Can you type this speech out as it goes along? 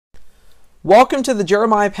Welcome to the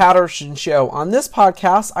Jeremiah Patterson Show. On this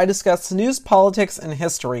podcast, I discuss news, politics, and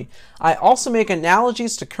history. I also make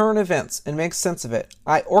analogies to current events and make sense of it.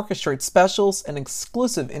 I orchestrate specials and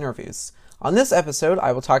exclusive interviews. On this episode,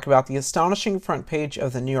 I will talk about the astonishing front page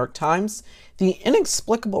of the New York Times, the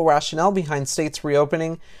inexplicable rationale behind states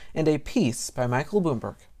reopening, and a piece by Michael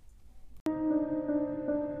Bloomberg.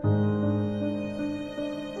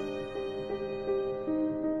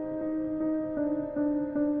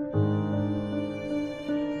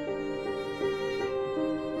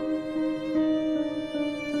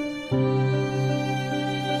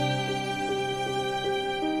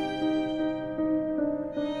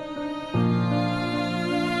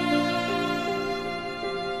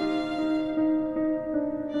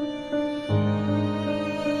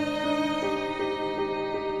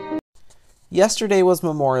 Yesterday was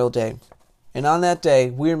Memorial Day, and on that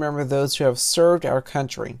day, we remember those who have served our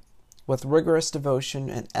country with rigorous devotion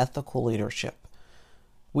and ethical leadership.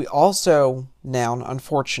 We also now,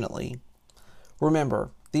 unfortunately,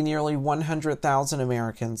 remember the nearly 100,000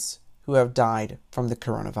 Americans who have died from the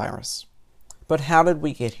coronavirus. But how did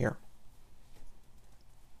we get here?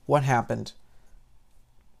 What happened?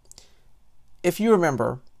 If you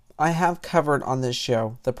remember, I have covered on this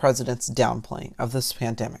show the president's downplaying of this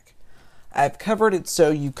pandemic. I've covered it so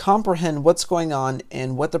you comprehend what's going on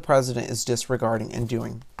and what the president is disregarding and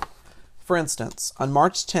doing. For instance, on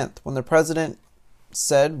March 10th, when the president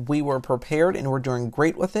said we were prepared and were doing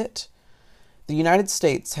great with it, the United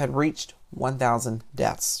States had reached 1,000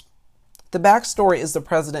 deaths. The backstory is the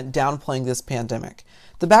president downplaying this pandemic.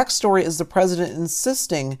 The backstory is the president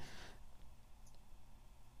insisting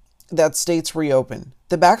that states reopen.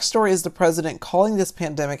 The backstory is the president calling this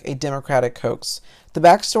pandemic a Democratic hoax. The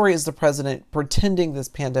backstory is the president pretending this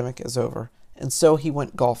pandemic is over, and so he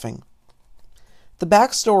went golfing. The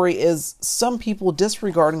backstory is some people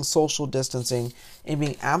disregarding social distancing and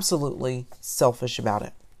being absolutely selfish about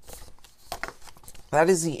it. That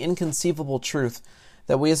is the inconceivable truth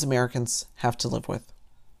that we as Americans have to live with.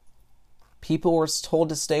 People were told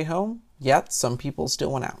to stay home, yet some people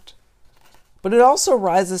still went out. But it also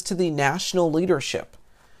rises to the national leadership.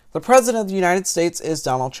 The President of the United States is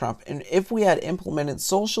Donald Trump, and if we had implemented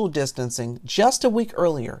social distancing just a week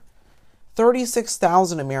earlier,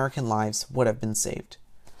 36,000 American lives would have been saved.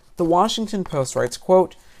 The Washington Post writes,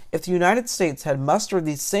 quote, "If the United States had mustered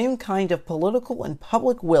the same kind of political and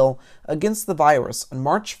public will against the virus on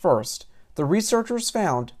March 1st, the researchers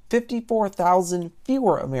found 54,000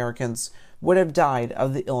 fewer Americans would have died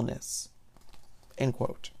of the illness." End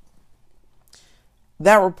quote.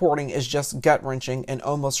 That reporting is just gut-wrenching and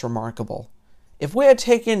almost remarkable. If we had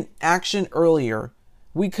taken action earlier,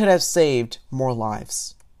 we could have saved more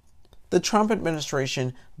lives. The Trump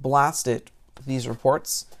administration blasted these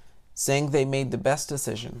reports, saying they made the best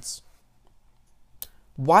decisions.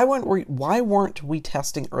 Why weren't we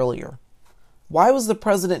testing earlier? Why was the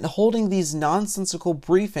president holding these nonsensical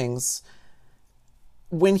briefings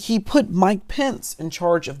when he put Mike Pence in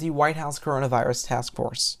charge of the White House Coronavirus Task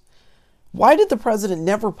Force? Why did the president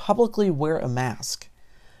never publicly wear a mask?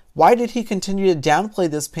 Why did he continue to downplay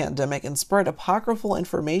this pandemic and spread apocryphal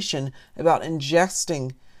information about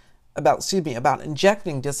injecting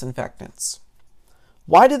disinfectants?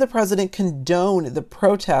 Why did the president condone the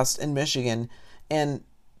protest in Michigan and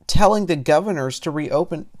telling the governors to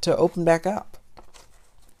open back up?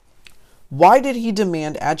 Why did he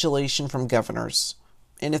demand adulation from governors?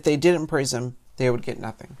 And if they didn't praise him, they would get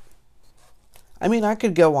nothing. I mean, I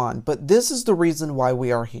could go on, but this is the reason why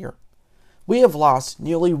we are here. We have lost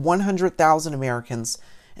nearly 100,000 Americans,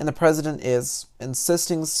 and the president is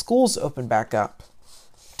insisting schools open back up,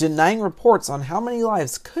 denying reports on how many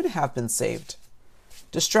lives could have been saved,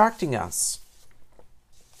 distracting us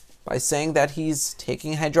by saying that he's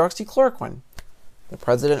taking hydroxychloroquine. The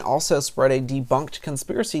president also spread a debunked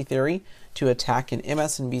conspiracy theory to attack an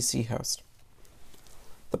MSNBC host.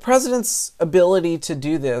 The president's ability to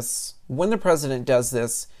do this, when the president does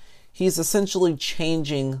this, he's essentially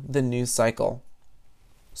changing the news cycle.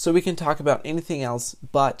 So we can talk about anything else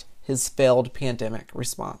but his failed pandemic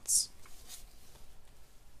response.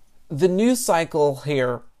 The news cycle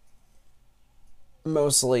here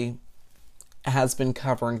mostly has been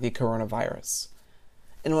covering the coronavirus.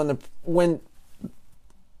 And when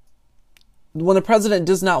the president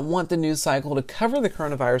does not want the news cycle to cover the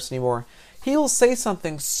coronavirus anymore, he will say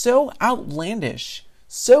something so outlandish,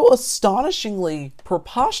 so astonishingly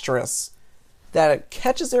preposterous, that it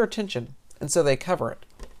catches their attention, and so they cover it.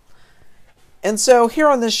 And so here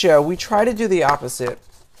on this show, we try to do the opposite.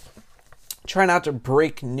 Try not to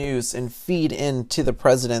break news and feed into the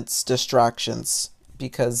president's distractions,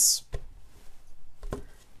 because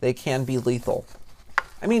they can be lethal.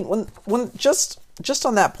 I mean, when just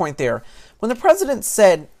on that point there, when the president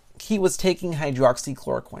said he was taking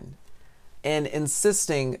hydroxychloroquine and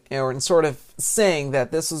insisting or sort of saying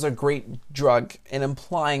that this is a great drug and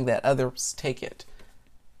implying that others take it,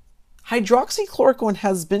 hydroxychloroquine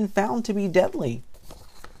has been found to be deadly.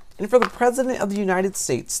 And for the President of the United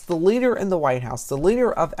States, the leader in the White House, the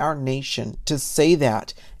leader of our nation, to say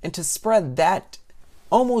that and to spread that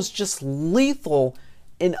almost just lethal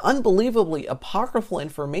and unbelievably apocryphal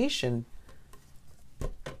information,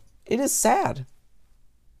 it is sad.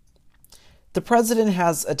 The president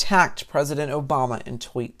has attacked President Obama in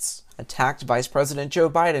tweets, attacked Vice President Joe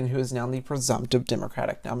Biden, who is now the presumptive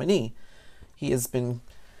Democratic nominee. He has been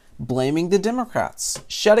blaming the Democrats,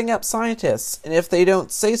 shutting up scientists, and if they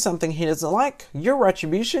don't say something he doesn't like, your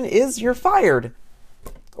retribution is you're fired,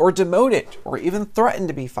 or demoted, or even threatened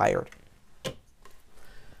to be fired.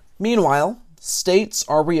 Meanwhile, states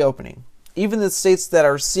are reopening. Even the states that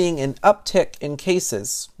are seeing an uptick in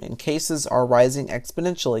cases, and cases are rising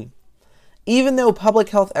exponentially. Even though public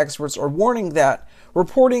health experts are warning that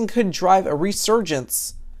reporting could drive a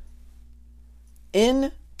resurgence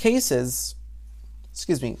in cases.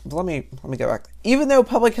 Let me go back. Even though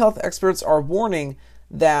public health experts are warning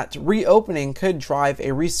that reopening could drive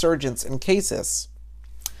a resurgence in cases,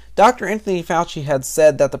 Dr. Anthony Fauci had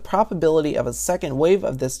said that the probability of a second wave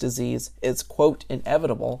of this disease is, quote,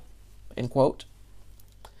 inevitable, end quote.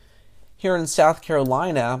 Here in South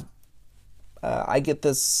Carolina, I get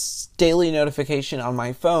this daily notification on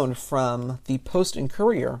my phone from the Post and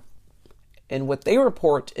Courier. And what they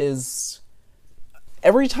report is,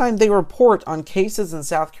 every time they report on cases in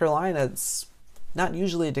South Carolina, it's not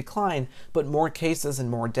usually a decline, but more cases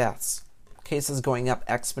and more deaths. Cases going up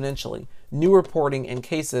exponentially. New reporting in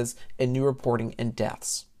cases and new reporting in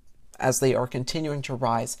deaths, as they are continuing to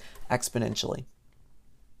rise exponentially.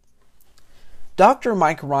 Dr.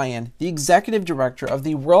 Mike Ryan, the executive director of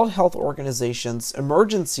the World Health Organization's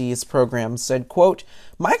Emergencies Program, said, quote,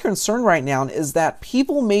 "My concern right now is that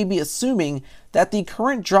people may be assuming that the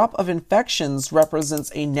current drop of infections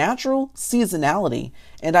represents a natural seasonality,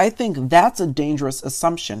 and I think that's a dangerous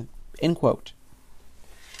assumption," end quote.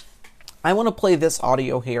 I want to play this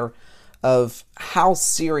audio here of how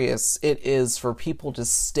serious it is for people to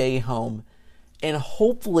stay home, and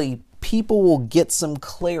hopefully people will get some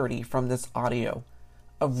clarity from this audio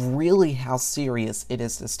of really how serious it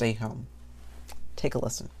is to stay home. Take a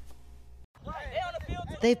listen.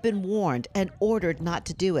 They've been warned and ordered not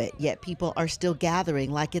to do it, yet people are still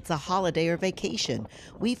gathering like it's a holiday or vacation.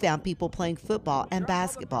 We found people playing football and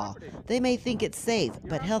basketball. They may think it's safe,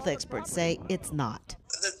 but health experts say it's not.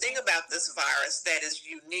 The thing about this virus that is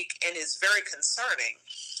unique and is very concerning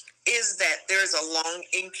is that there's a long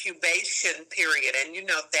incubation period. And,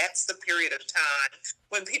 that's the period of time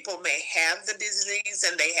when people may have the disease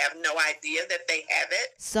and they have no idea that they have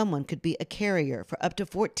it. Someone could be a carrier for up to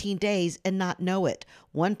 14 days and not know it.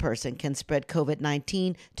 One person can spread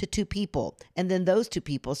COVID-19 to 2 people, and then those 2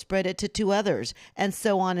 people spread it to 2 others, and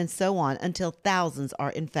so on until thousands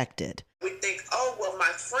are infected. We think, oh, well,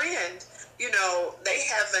 my friend, they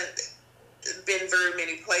haven't been very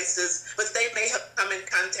many places, but they may have come in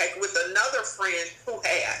contact with another friend who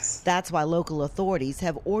has. That's why local authorities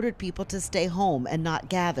have ordered people to stay home and not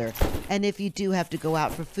gather. And if you do have to go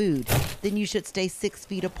out for food, then you should stay 6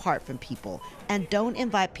 feet apart from people and don't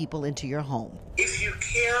invite people into your home. If you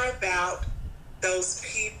care about those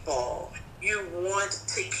people, you want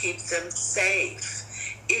to keep them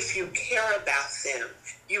safe. If you care about them,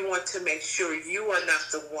 you want to make sure you are not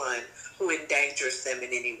the one who endangers them in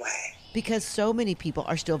any way. Because so many people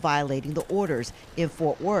are still violating the orders. In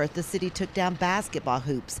Fort Worth, the city took down basketball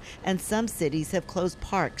hoops, and some cities have closed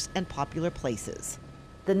parks and popular places.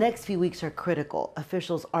 The next few weeks are critical.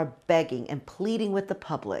 Officials are begging and pleading with the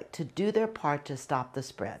public to do their part to stop the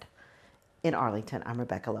spread. In Arlington, I'm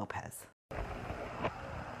Rebecca Lopez.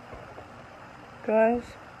 Guys,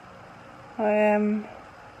 I am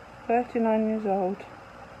 39 years old,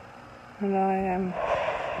 and I am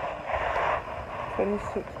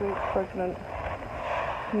 26 weeks pregnant,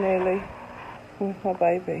 nearly, with my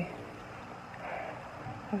baby.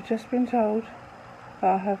 I've just been told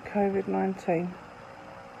that I have COVID-19,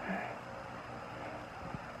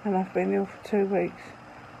 and I've been ill for 2 weeks.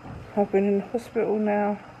 I've been in the hospital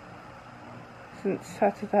now since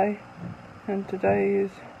Saturday, and today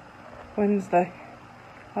is Wednesday.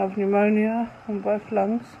 I have pneumonia on both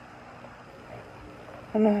lungs,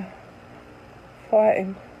 and I'm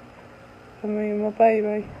fighting for me and my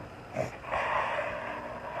baby.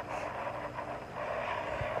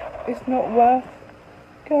 It's not worth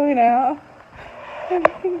going out. I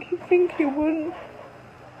think you wouldn't.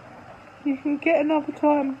 You can get another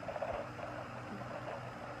time.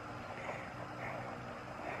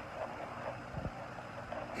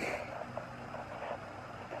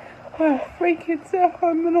 I have 3 kids at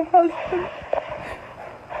home and a husband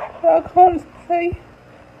that I can't see.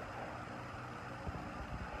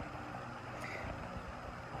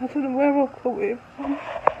 I don't know where I caught it from,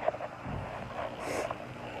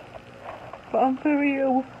 but I'm very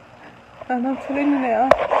ill, and I'm telling you now,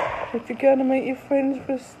 if you're going to meet your friends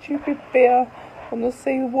for a stupid beer on the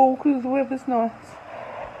sea wall because the weather's nice,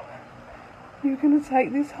 you're going to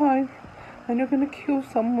take this home and you're going to kill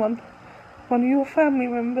someone, one of your family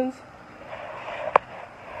members.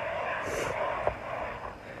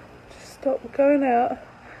 Just stop going out,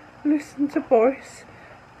 listen to Boris,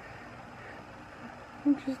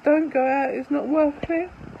 and just don't go out, it's not worth it.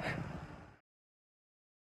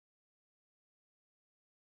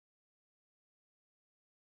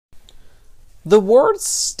 The words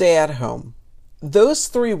 "stay at home," those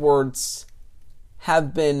 3 words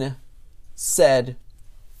have been said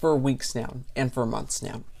for weeks now and for months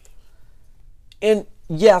now. And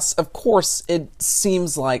yes, of course, it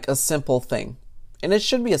seems like a simple thing. And it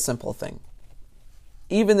should be a simple thing.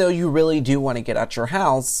 Even though you really do want to get out your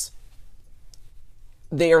house,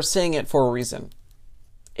 they are saying it for a reason.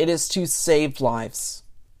 It is to save lives.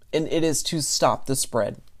 And it is to stop the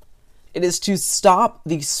spread. It is to stop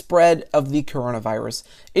the spread of the coronavirus.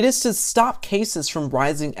 It is to stop cases from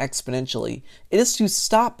rising exponentially. It is to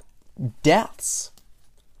stop deaths.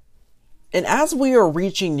 And as we are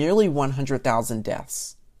reaching nearly 100,000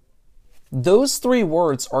 deaths, those 3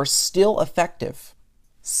 words are still effective.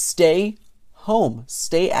 Stay home.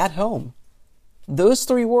 Stay at home. Those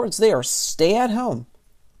 3 words there, stay at home.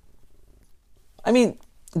 I mean,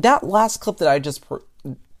 that last clip that I just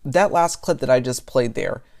played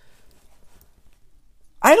there,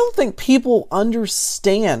 I don't think people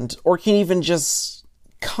understand or can even just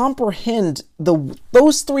comprehend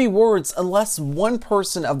those 3 words unless one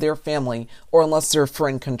person of their family or unless their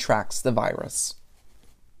friend contracts the virus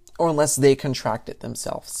or unless they contract it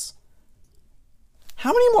themselves.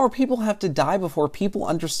 How many more people have to die before people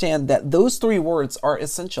understand that those 3 words are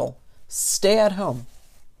essential? Stay at home.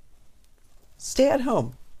 Stay at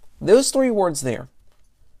home. Those 3 words there.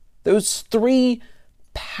 Those 3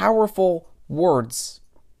 powerful words.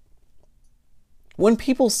 When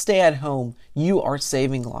people stay at home, you are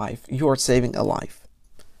saving life. You are saving a life.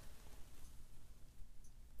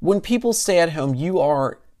 When people stay at home, you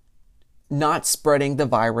are not spreading the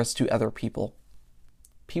virus to other people.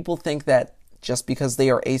 People think that just because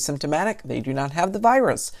they are asymptomatic, they do not have the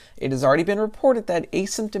virus. It has already been reported that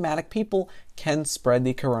asymptomatic people can spread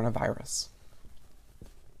the coronavirus.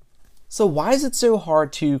 So why is it so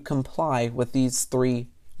hard to comply with these 3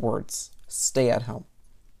 words? Stay at home.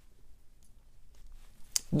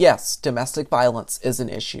 Yes, domestic violence is an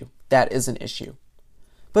issue. That is an issue.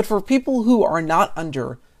 But for people who are not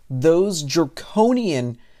under those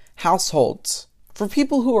draconian households, for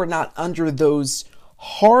people who are not under those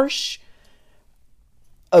harsh,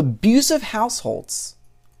 abusive households,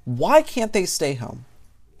 why can't they stay home?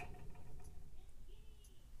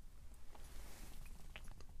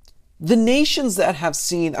 The nations that have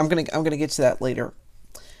seen, I'm gonna get to that later.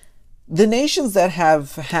 The nations that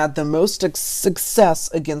have had the most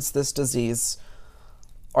success against this disease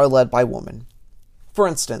are led by women. For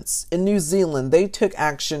instance, in New Zealand, they took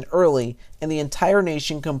action early and the entire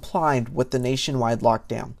nation complied with the nationwide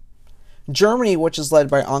lockdown. Germany, which is led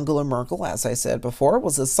by Angela Merkel, as I said before,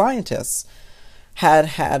 was a scientist,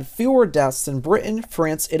 had fewer deaths than Britain,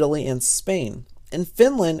 France, Italy, and Spain. In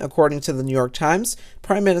Finland, according to the New York Times,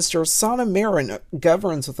 Prime Minister Sanna Marin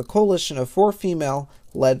governs with a coalition of 4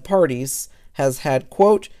 female-led parties, has had,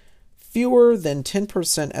 quote, fewer than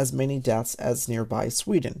 10% as many deaths as nearby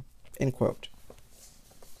Sweden, end quote.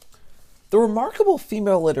 The remarkable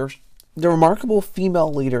female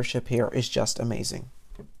leadership here is just amazing.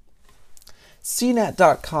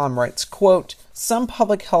 CNET.com writes, quote, some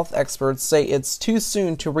public health experts say it's too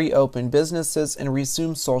soon to reopen businesses and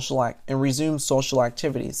resume social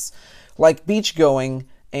activities, like beach going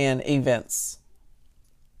and events.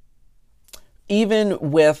 Even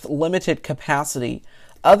with limited capacity,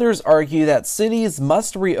 others argue that cities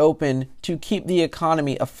must reopen to keep the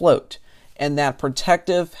economy afloat, and that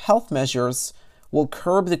protective health measures will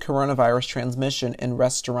curb the coronavirus transmission in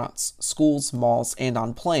restaurants, schools, malls, and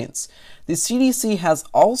on planes. The CDC has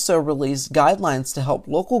also released guidelines to help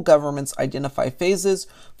local governments identify phases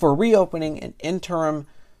for reopening and interim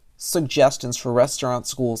suggestions for restaurants,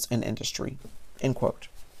 schools, and industry. End quote.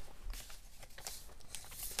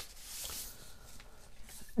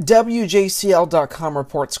 WJCL.com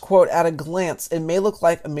reports, quote, at a glance, it may look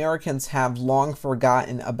like Americans have long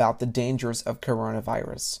forgotten about the dangers of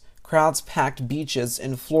coronavirus. Crowds packed beaches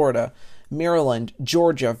in Florida, Maryland,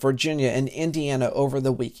 Georgia, Virginia, and Indiana over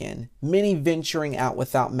the weekend, many venturing out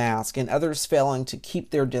without masks and others failing to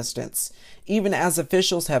keep their distance, even as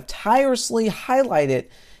officials have tirelessly highlighted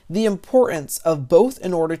the importance of both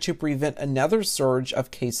in order to prevent another surge of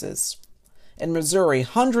cases. In Missouri,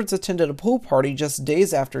 hundreds attended a pool party just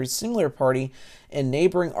days after a similar party in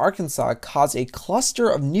neighboring Arkansas caused a cluster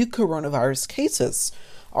of new coronavirus cases.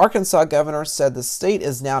 Arkansas governor said the state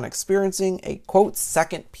is now experiencing a, quote,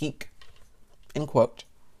 second peak, end quote.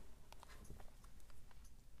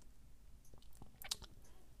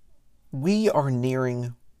 We are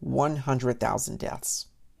nearing 100,000 deaths.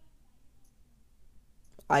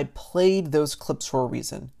 I played those clips for a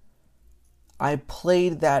reason. I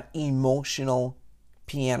played that emotional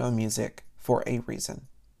piano music for a reason.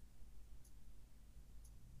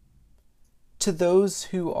 To those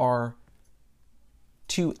who are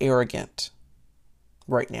too arrogant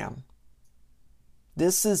right now,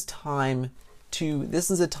 this is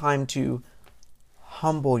a time to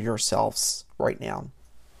humble yourselves right now,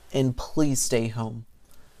 and please stay home.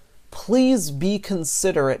 Please be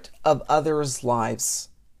considerate of others' lives.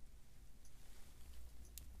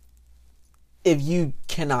 If you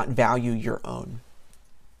cannot value your own.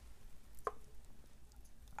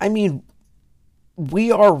 I mean,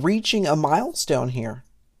 we are reaching a milestone here.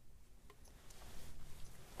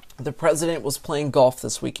 The president was playing golf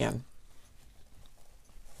this weekend.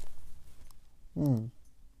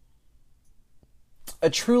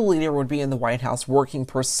 A true leader would be in the White House working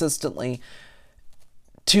persistently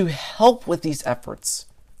to help with these efforts.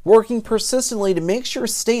 Working persistently to make sure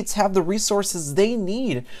states have the resources they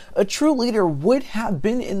need. A true leader would have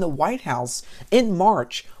been in the White House in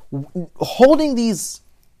March, holding these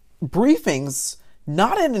briefings,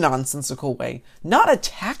 not in a nonsensical way, not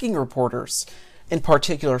attacking reporters, in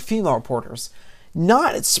particular female reporters,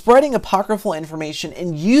 not spreading apocryphal information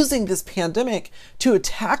and using this pandemic to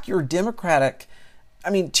attack your Democratic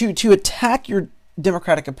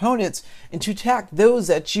opponents and to attack those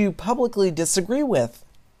that you publicly disagree with.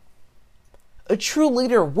 A true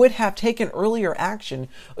leader would have taken earlier action.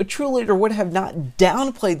 A true leader would have not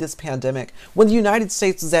downplayed this pandemic when the United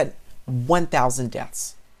States is at 1,000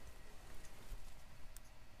 deaths.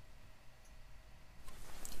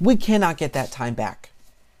 We cannot get that time back.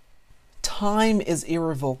 Time is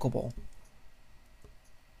irrevocable.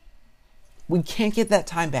 We can't get that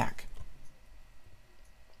time back.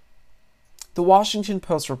 The Washington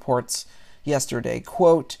Post reports yesterday,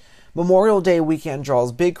 quote, Memorial Day weekend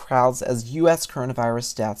draws big crowds as U.S.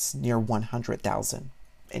 coronavirus deaths near 100,000,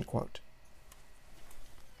 end quote.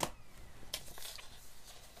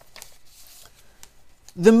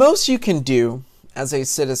 The most you can do as a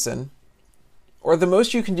citizen, or the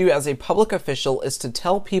most you can do as a public official, is to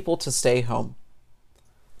tell people to stay home.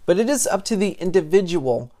 But it is up to the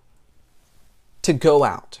individual to go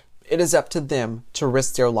out. It is up to them to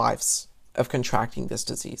risk their lives of contracting this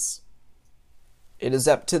disease. It is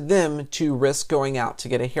up to them to risk going out to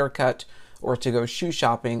get a haircut or to go shoe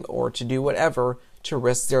shopping or to do whatever to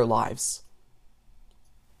risk their lives.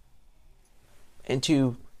 And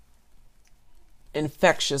to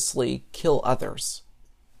infectiously kill others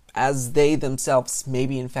as they themselves may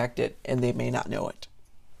be infected and they may not know it.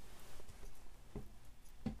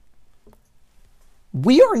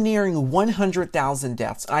 We are nearing 100,000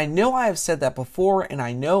 deaths. I know I have said that before, and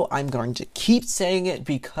I know I'm going to keep saying it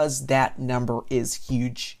because that number is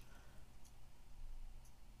huge.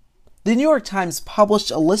 The New York Times published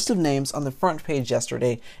a list of names on the front page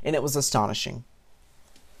yesterday, and it was astonishing.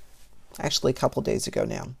 Actually, a couple days ago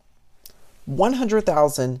now.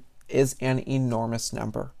 100,000 is an enormous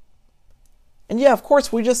number. And yeah, of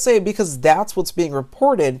course, we just say it because that's what's being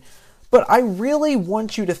reported, but I really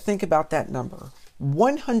want you to think about that number.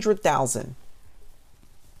 100,000.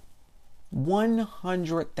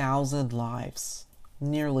 100,000 lives.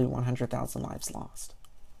 Nearly 100,000 lives lost.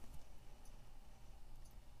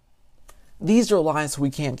 These are lives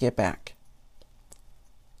we can't get back.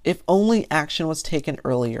 If only action was taken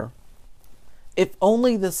earlier. If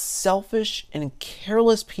only the selfish and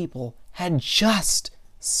careless people had just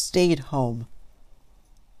stayed home.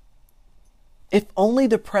 If only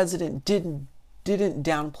the president didn't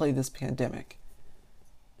downplay this pandemic.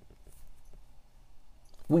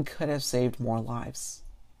 We could have saved more lives.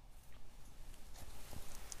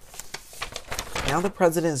 Now the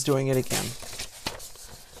president is doing it again.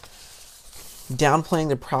 Downplaying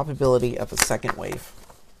the probability of a second wave.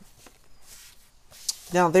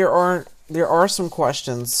 Now there are some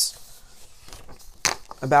questions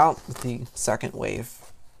about the second wave.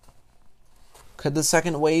 Could the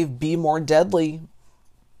second wave be more deadly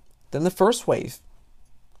than the first wave?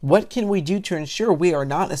 What can we do to ensure we are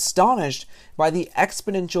not astonished by the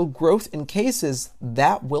exponential growth in cases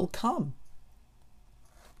that will come?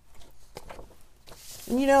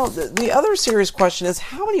 And the other serious question is,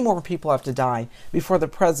 how many more people have to die before the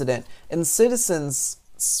president and citizens,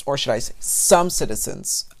 or should I say some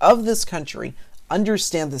citizens of this country,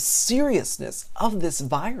 understand the seriousness of this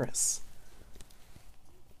virus?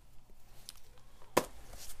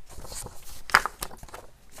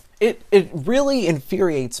 It really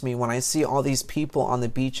infuriates me when I see all these people on the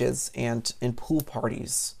beaches and in pool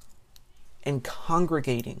parties and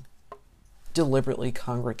deliberately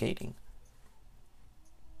congregating,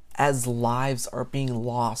 as lives are being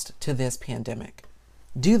lost to this pandemic.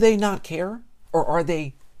 Do they not care? Or are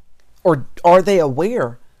they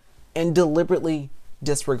aware and deliberately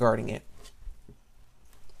disregarding it?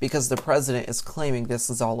 Because the president is claiming this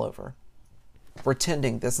is all over,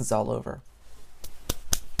 pretending this is all over.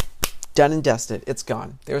 Done and dusted. It's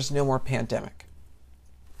gone. There's no more pandemic.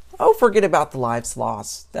 Oh, forget about the lives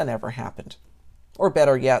lost. That never happened. Or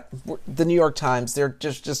better yet, the New York Times, they're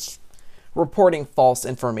just reporting false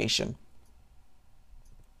information.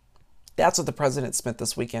 That's what the president spent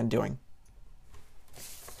this weekend doing.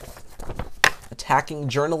 Attacking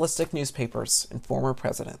journalistic newspapers and former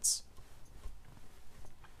presidents.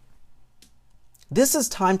 This is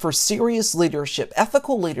time for serious leadership,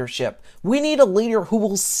 ethical leadership. We need a leader who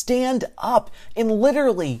will stand up and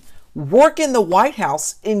literally work in the White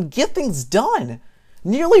House and get things done.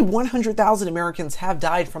 Nearly 100,000 Americans have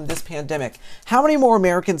died from this pandemic. How many more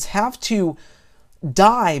Americans have to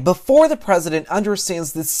die before the president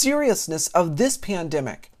understands the seriousness of this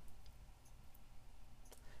pandemic?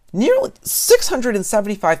 Nearly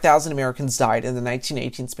 675,000 Americans died in the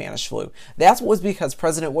 1918 Spanish flu. That was because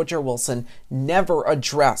President Woodrow Wilson never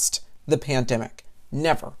addressed the pandemic.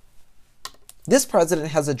 Never. This president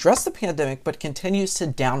has addressed the pandemic but continues to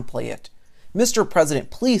downplay it. Mr. President,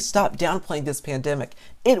 please stop downplaying this pandemic.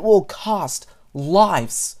 It will cost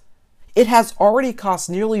lives. It has already cost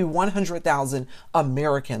nearly 100,000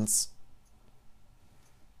 Americans.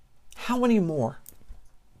 How many more?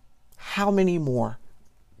 How many more?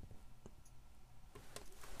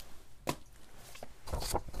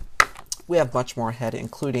 We have much more ahead,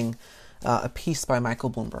 including a piece by Michael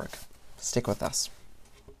Bloomberg. Stick with us.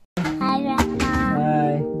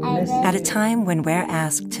 At a time when we're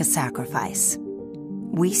asked to sacrifice,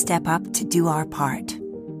 we step up to do our part.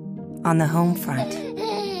 On the home front,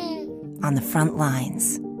 on the front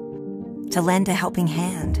lines, to lend a helping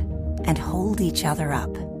hand and hold each other up.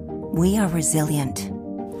 We are resilient,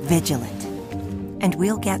 vigilant, and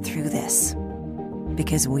we'll get through this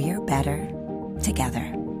because we're better together,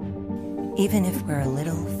 even if we're a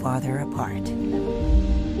little farther apart.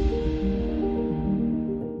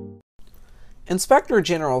 Inspector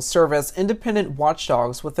Generals serve as independent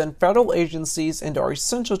watchdogs within federal agencies and are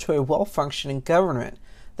essential to a well-functioning government.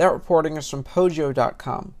 That reporting is from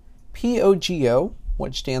Pogo.com. POGO,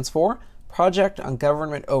 which stands for Project on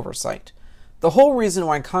Government Oversight. The whole reason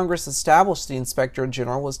why Congress established the Inspector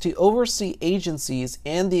General was to oversee agencies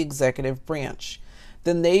and the executive branch.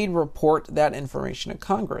 Then they'd report that information to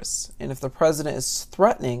Congress. And if the president is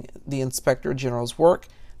threatening the Inspector General's work,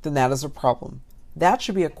 then that is a problem. That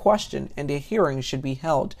should be a question, and a hearing should be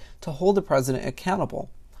held to hold the president accountable.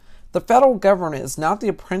 The federal government is not the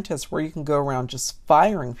apprentice where you can go around just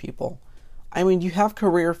firing people. I mean, you have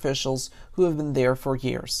career officials who have been there for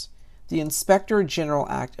years. The Inspector General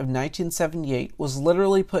Act of 1978 was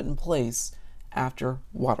literally put in place after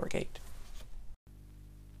Watergate.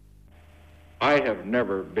 I have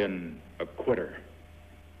never been a quitter.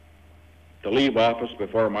 To leave office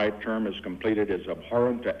before my term is completed is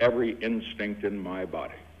abhorrent to every instinct in my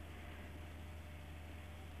body.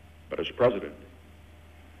 But as president,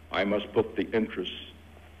 I must put the interests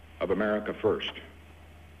of America first.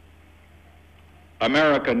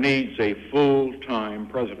 America needs a full-time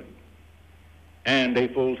president and a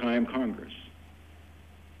full-time Congress,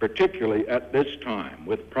 particularly at this time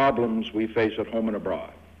with problems we face at home and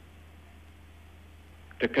abroad.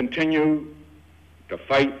 To continue to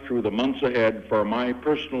fight through the months ahead for my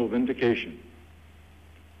personal vindication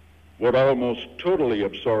would almost totally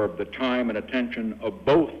absorb the time and attention of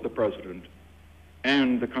both the President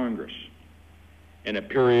and the Congress in a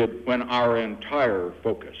period when our entire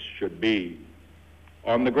focus should be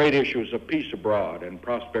on the great issues of peace abroad and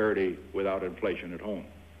prosperity without inflation at home.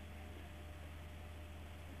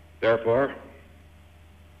 Therefore,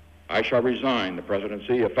 I shall resign the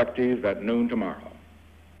presidency effective at noon tomorrow.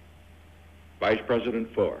 Vice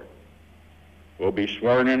President Ford will be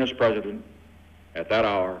sworn in as president at that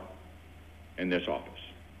hour in this office.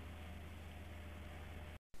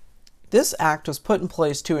 This act was put in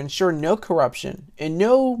place to ensure no corruption and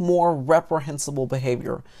no more reprehensible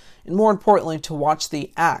behavior, and more importantly, to watch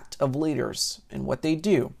the act of leaders and what they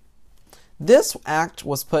do. This act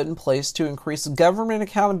was put in place to increase government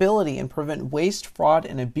accountability and prevent waste, fraud,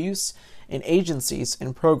 and abuse in agencies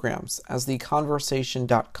and programs, as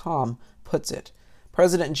theconversation.com puts it.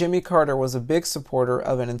 President Jimmy Carter was a big supporter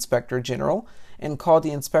of an Inspector General and called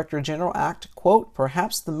the Inspector General Act, quote,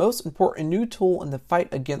 perhaps the most important new tool in the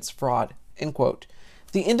fight against fraud, end quote.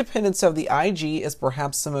 The independence of the IG is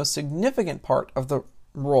perhaps the most significant part of the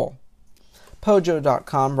role.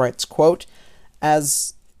 Pojo.com writes, quote,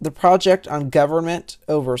 as the Project on Government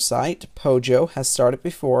Oversight, POJO, has stated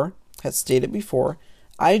before,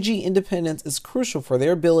 IG independence is crucial for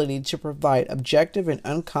their ability to provide objective and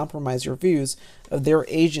uncompromised reviews of their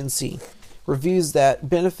agency, reviews that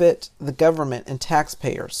benefit the government and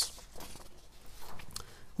taxpayers.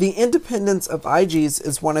 The independence of IGs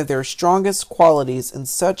is one of their strongest qualities, and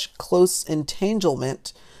such close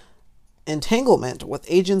entanglement with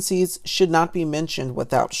agencies should not be mentioned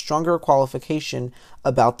without stronger qualification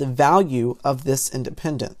about the value of this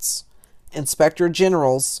independence. Inspector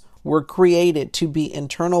Generals were created to be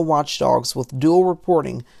internal watchdogs with dual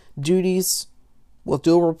reporting duties,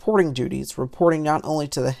 reporting not only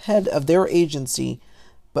to the head of their agency,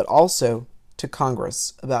 but also to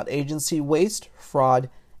Congress about agency waste, fraud,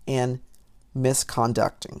 and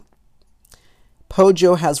misconducting.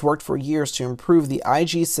 POJO has worked for years to improve the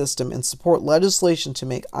IG system and support legislation to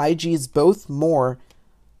make IGs both more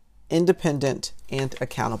independent and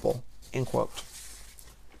accountable, end quote.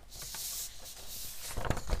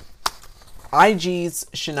 IGs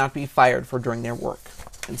should not be fired for doing their work.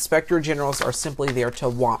 Inspector Generals are simply there to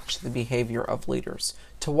watch the behavior of leaders,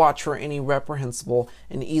 to watch for any reprehensible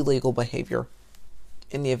and illegal behavior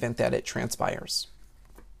in the event that it transpires.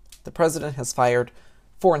 The President has fired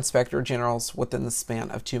 4 Inspector Generals within the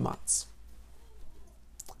span of 2 months.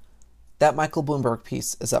 That Michael Bloomberg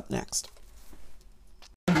piece is up next.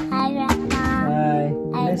 At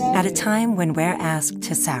a time when we're asked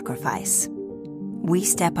to sacrifice, we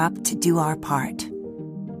step up to do our part.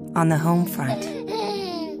 On the home front,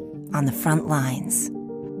 on the front lines,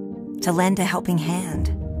 to lend a helping hand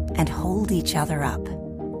and hold each other up.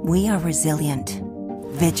 We are resilient,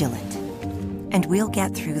 vigilant, and we'll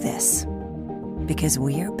get through this because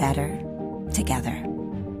we're better together,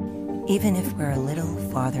 even if we're a little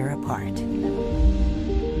farther apart.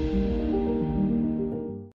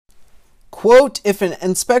 Quote, if an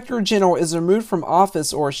Inspector General is removed from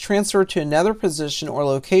office or is transferred to another position or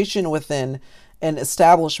location within an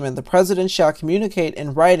establishment, the President shall communicate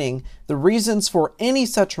in writing the reasons for any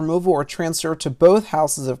such removal or transfer to both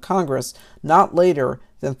houses of Congress not later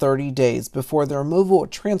than 30 days before the removal or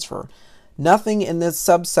transfer. Nothing in this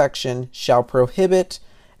subsection shall prohibit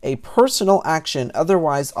a personal action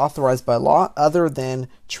otherwise authorized by law other than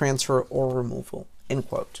transfer or removal, end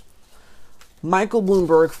quote. Michael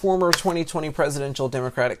Bloomberg, former 2020 presidential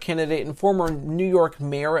Democratic candidate and former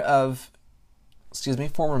mayor of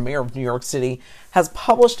New York City, has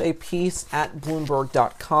published a piece at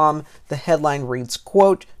Bloomberg.com. The headline reads,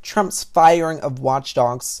 quote, Trump's firing of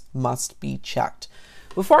watchdogs must be checked.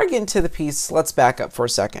 Before I get into the piece, let's back up for a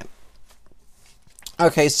second.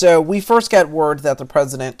 Okay, so we first got word that the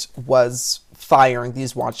president was firing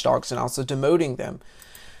these watchdogs and also demoting them.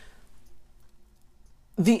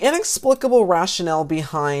 The inexplicable rationale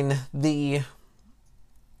behind the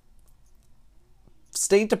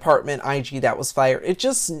State Department IG that was fired,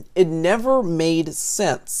 it never made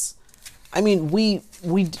sense. I mean, we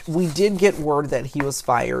did get word that he was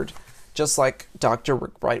fired, just like Dr.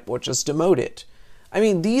 Rick Bright was just demoted. I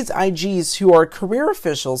mean, these IGs who are career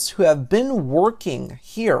officials who have been working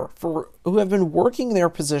who have been working their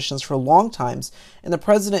positions for long times, and the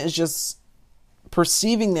president is just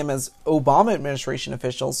perceiving them as Obama administration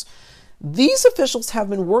officials. These officials have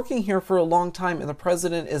been working here for a long time, and the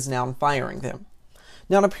president is now firing them.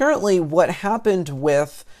 Now, apparently what happened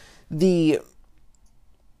with the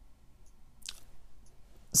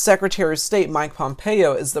Secretary of State, Mike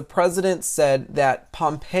Pompeo, is the president said that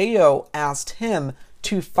Pompeo asked him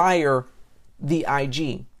to fire the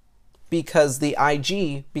IG because the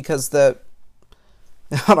IG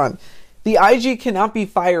cannot be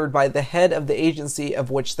fired by the head of the agency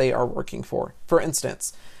of which they are working for. For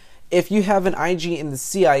instance, if you have an IG in the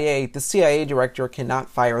CIA director cannot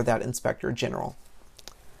fire that Inspector General.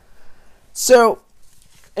 So,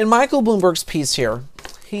 in Michael Bloomberg's piece here,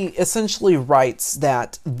 he essentially writes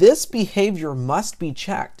that this behavior must be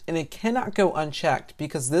checked, and it cannot go unchecked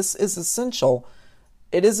because this is essential.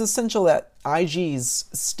 It is essential that IGs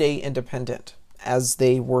stay independent, as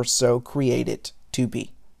they were so created to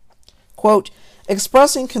be. Quote,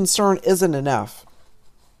 expressing concern isn't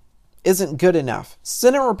good enough.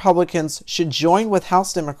 Senate Republicans should join with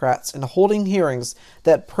House Democrats in holding hearings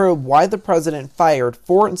that probe why the president fired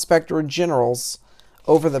 4 inspector generals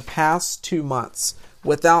over the past 2 months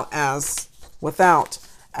without,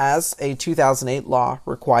 as a 2008 law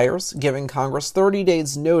requires, giving Congress 30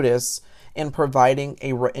 days notice and providing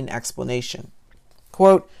a written explanation.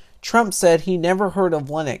 Quote, Trump said he never heard of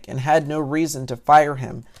Lennick and had no reason to fire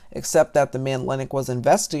him, except that the man Lennick was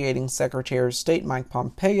investigating, Secretary of State Mike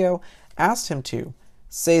Pompeo asked him to.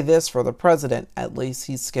 Say this for the president, at least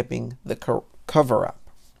he's skipping the cover-up.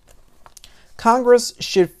 Congress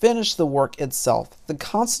should finish the work itself. The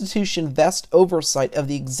Constitution vests oversight of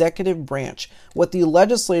the executive branch with the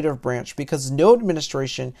legislative branch because no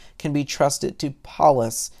administration can be trusted to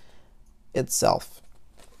police itself.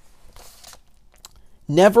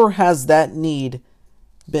 Never has that need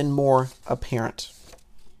been more apparent.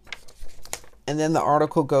 And then the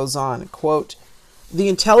article goes on, quote, the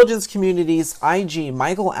intelligence community's IG,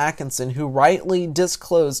 Michael Atkinson, who rightly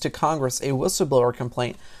disclosed to Congress a whistleblower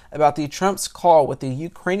complaint about the Trump's call with the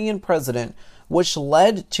Ukrainian president, which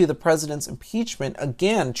led to the president's impeachment.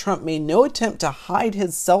 Again, Trump made no attempt to hide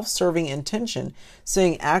his self-serving intention,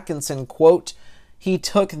 saying Atkinson, quote, he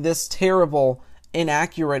took this terrible,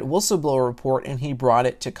 inaccurate whistleblower report and he brought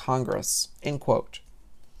it to Congress, end quote.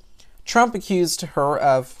 Trump accused her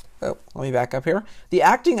of, let me back up here. The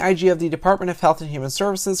acting IG of the Department of Health and Human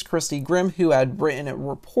Services, Christy Grimm, who had written a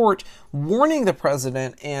report warning the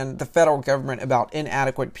president and the federal government about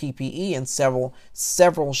inadequate PPE and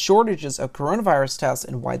several shortages of coronavirus tests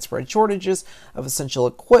and widespread shortages of essential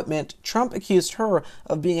equipment, Trump accused her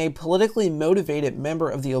of being a politically motivated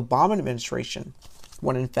member of the Obama administration,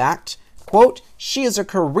 when in fact, quote, she is a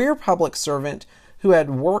career public servant who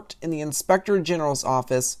had worked in the Inspector General's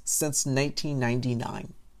office since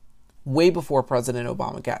 1999. Way before President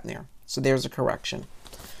Obama got in there. So there's a correction.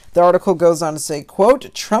 The article goes on to say,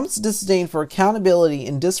 quote, Trump's disdain for accountability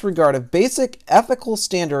and disregard of basic ethical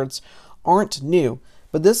standards aren't new,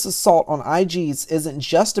 but this assault on IGs isn't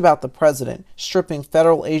just about the president stripping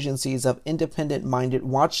federal agencies of independent-minded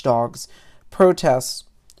watchdogs.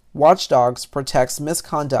 Watchdogs protects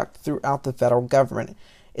misconduct throughout the federal government.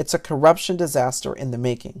 It's a corruption disaster in the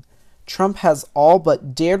making. Trump has all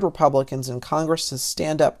but dared Republicans in Congress to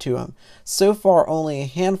stand up to him. So far, only a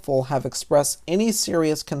handful have expressed any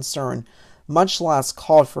serious concern, much less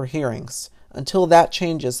called for hearings. Until that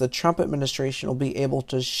changes, the Trump administration will be able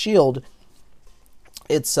to shield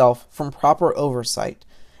itself from proper oversight,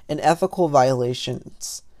 and ethical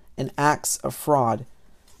violations and acts of fraud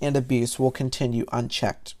and abuse will continue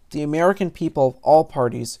unchecked. The American people of all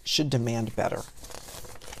parties should demand better.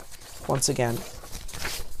 Once again,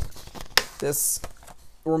 this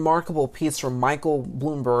remarkable piece from Michael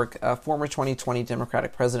Bloomberg, a former 2020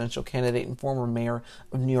 Democratic presidential candidate and former mayor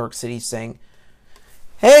of New York City, saying,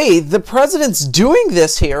 hey, the president's doing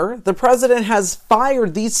this here. The president has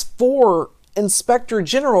fired these 4 inspector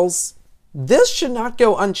generals. This should not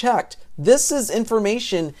go unchecked. This is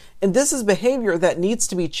information and this is behavior that needs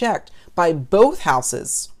to be checked by both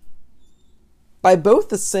houses, by both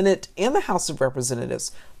the Senate and the House of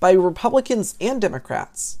Representatives, by Republicans and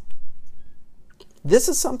Democrats. This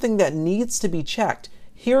is something that needs to be checked.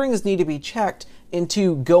 Hearings need to be checked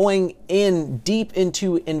into going in deep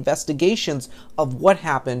into investigations of what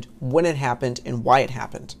happened, when it happened, and why it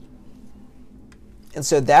happened. And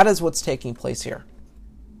so that is what's taking place here.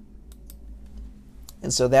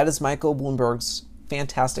 And so that is Michael Bloomberg's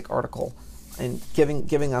fantastic article and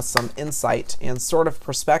giving us some insight and sort of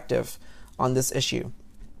perspective on this issue.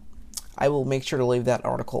 I will make sure to leave that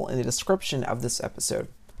article in the description of this episode.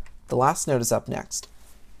 The last note is up next.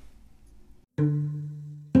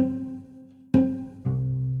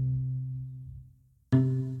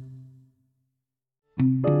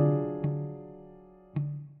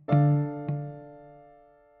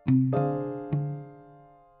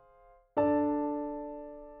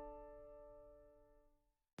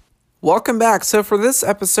 Welcome back. So for this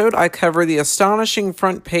episode, I cover the astonishing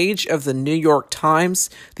front page of the New York Times,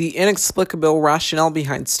 the inexplicable rationale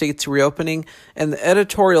behind states reopening, and the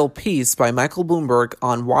editorial piece by Michael Bloomberg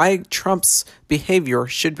on why Trump's behavior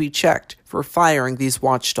should be checked for firing these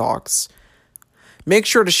watchdogs. Make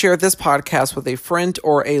sure to share this podcast with a friend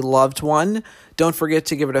or a loved one. Don't forget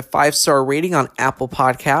to give it a 5-star rating on Apple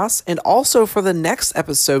Podcasts. And also for the next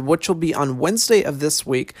episode, which will be on Wednesday of this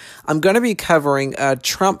week, I'm going to be covering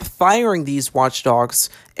Trump firing these watchdogs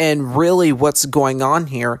and really what's going on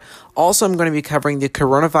here. Also, I'm going to be covering the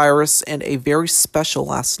coronavirus and a very special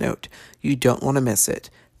last note. You don't want to miss it.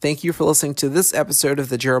 Thank you for listening to this episode of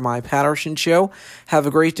the Jeremiah Patterson Show. Have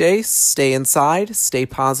a great day. Stay inside, stay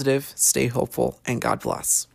positive, stay hopeful, and God bless.